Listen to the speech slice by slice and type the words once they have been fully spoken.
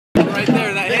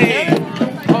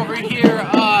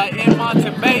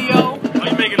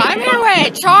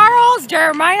Charles,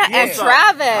 Jeremiah, and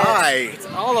Travis. Hi. It's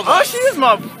all of Oh, us. she is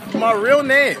my real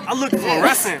name. I look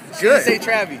fluorescent. Good. Say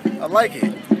Travi. I like it.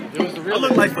 It was the real. I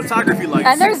look like photography lights.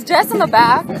 And there's Jess in the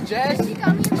back. Jess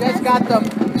got the.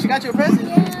 She got you a present.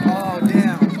 Yeah. Oh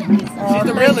damn. She's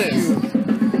the realest.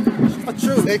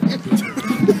 True.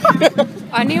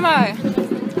 I need my.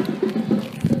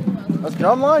 That's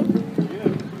drumline?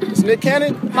 Yeah. It's Nick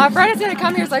Cannon? My friend is gonna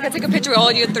come here so I can take a picture with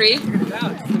all you three. Yeah,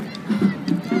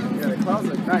 the clouds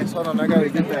look nice. Hold on, I gotta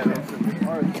get that.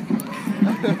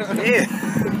 Yeah.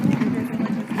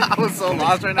 I was so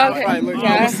lost right now. Okay. Right, look,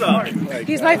 Yeah. What's up?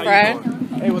 He's my friend.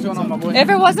 Hey, what's going on, my boy? If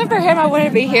it wasn't for him, I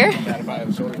wouldn't be here.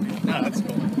 Nah, that's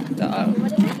cool.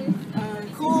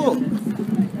 Cool.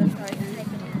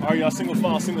 Are y'all single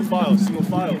file, single file, single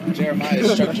file?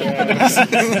 Jeremiah's structure ass. So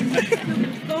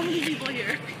many people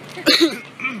here.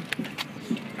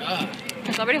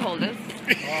 Can somebody hold this?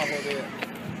 Oh, hold it.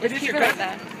 Just keep it like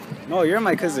that. No, you're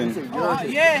my cousin.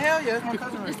 Yeah, hell yeah, it's my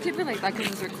cousin. Just keep it like that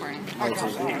because it's recording.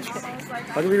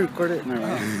 How do we record it? No,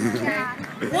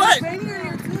 What?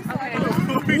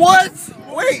 Okay. What?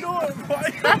 Wait.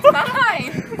 That's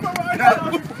mine.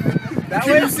 That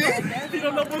way you see? You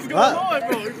don't know what's going on,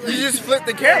 bro. You just flipped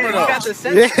the camera though.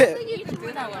 Yeah. You can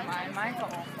do that with mine. Mine's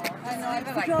awful. I know, I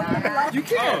feel like that. You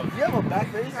can't. You have a back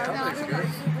face.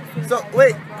 So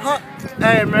wait, huh?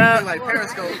 Hey man, like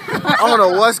Periscope. I don't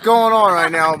know what's going on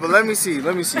right now, but let me see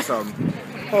something.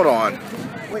 Hold on.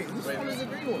 Wait, whose phone is it?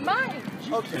 Mine.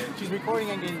 Okay. She's recording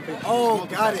and getting pictures. Oh,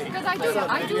 got it. Because I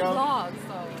do vlogs,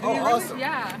 so. Oh, awesome.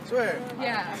 Yeah. Swear.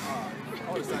 Yeah.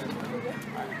 Oh, excited.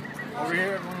 Over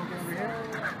here, everyone okay over here?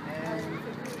 And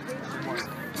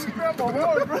grab my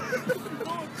horn, bro.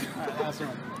 Alright, last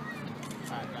one.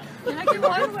 Can I get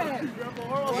one with it?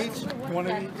 Each one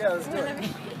of each. Yeah, let's do it.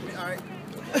 Alright.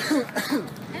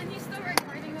 And he's still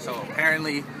recording. So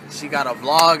apparently she got a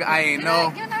vlog. I ain't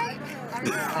know.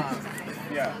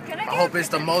 Yeah. I hope it's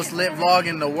the most lit vlog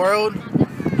in the world.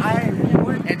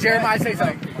 And Jeremiah, say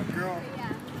something.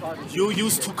 You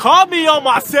used to call me on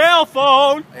my cell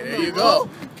phone. Hey, there you go.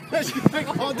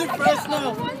 All depressed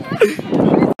now.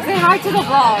 Say hi to the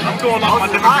vlog. I'm going off my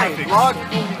Hi, demographics. vlog.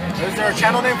 Is there a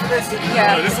channel name for this?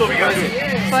 Yeah. This is what we gotta do.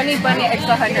 Funny Bunny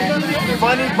X100.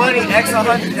 Funny Bunny X100.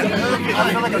 I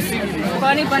feel like I've seen you before.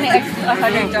 Funny Bunny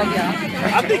X100 W.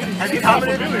 I think Have you sound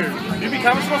commented? familiar. You be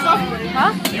commenting on stuff?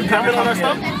 Huh? You comment on our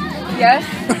stuff? Yes.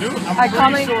 You do? I'm I pretty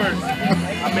comment. sure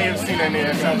I may have seen that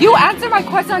there. You answer my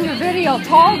question on your video.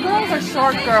 Tall girls or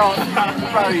short girls?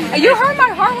 You hurt my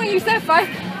heart when you said five.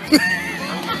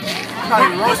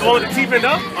 What's the one with the teeth and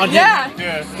up? Yeah.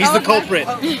 Yeah. He's the culprit.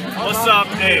 What's up?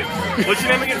 Hey, what's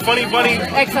your name again? Funny Bunny?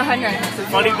 X100.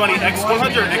 Funny Bunny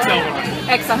X100 or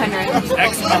XL100? X100.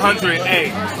 X100.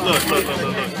 Hey, look.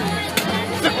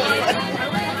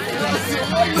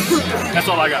 That's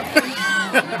all I got.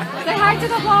 Say hi to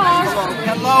the vlog.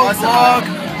 Hello, vlog.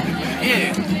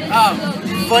 Yeah.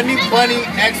 Funny Bunny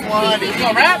X100. You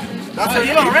gonna rap? That's what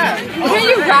You gonna rap? Can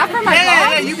you rap for my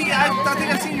Yeah, vlog? you be. I think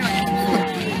I've seen you.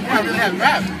 Yeah, I really have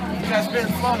rap. You gotta spit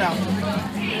and flow now. I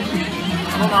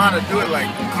don't know how to do it like.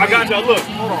 I got y'all. Look,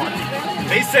 hold on.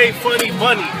 They say funny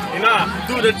bunny, and I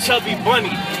do the chubby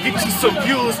bunny. Get you some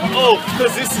views,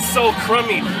 cause this is so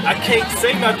crummy. I can't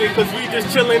say nothing, cause we just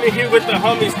chilling in here with the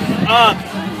homies.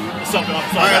 What's up, y'all?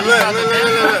 Alright, look.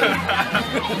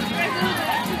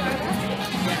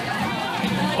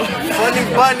 Funny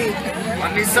Bunny, I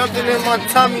need something in my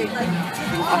tummy.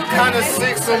 I'm kinda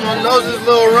sick, so my nose is a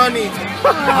little runny.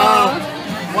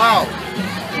 Wow.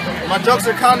 My jokes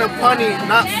are kinda punny,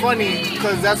 not funny,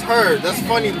 cause that's her. That's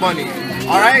Funny Bunny.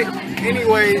 Alright?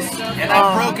 Anyways. And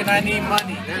I'm broke and I need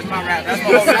money. There's my rap. That's my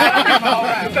whole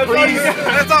rap. Please.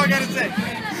 That's all I gotta say.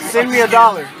 Send me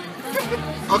 $1.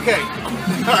 Okay.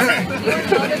 Alright.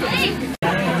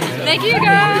 Thank you,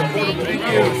 guys. Thank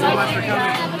you so much for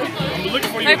coming. I'm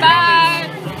looking for you. Bye bye.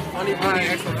 Funny Bunny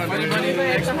X100. Funny Bunny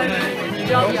X100.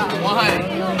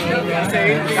 Say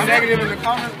anything negative in the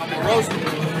comments, I'm gonna roast you.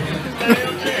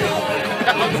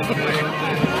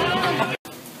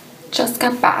 Just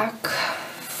got back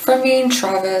from meeting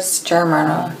Travis,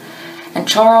 Jeremiah, and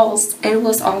Charles. It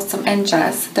was awesome. And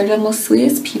Jess. They're the most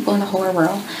sweetest people in the whole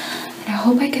world. And I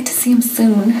hope I get to see them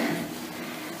soon.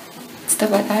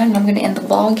 Stuff like that. And I'm going to end the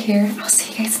vlog here. I'll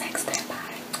see you guys next time.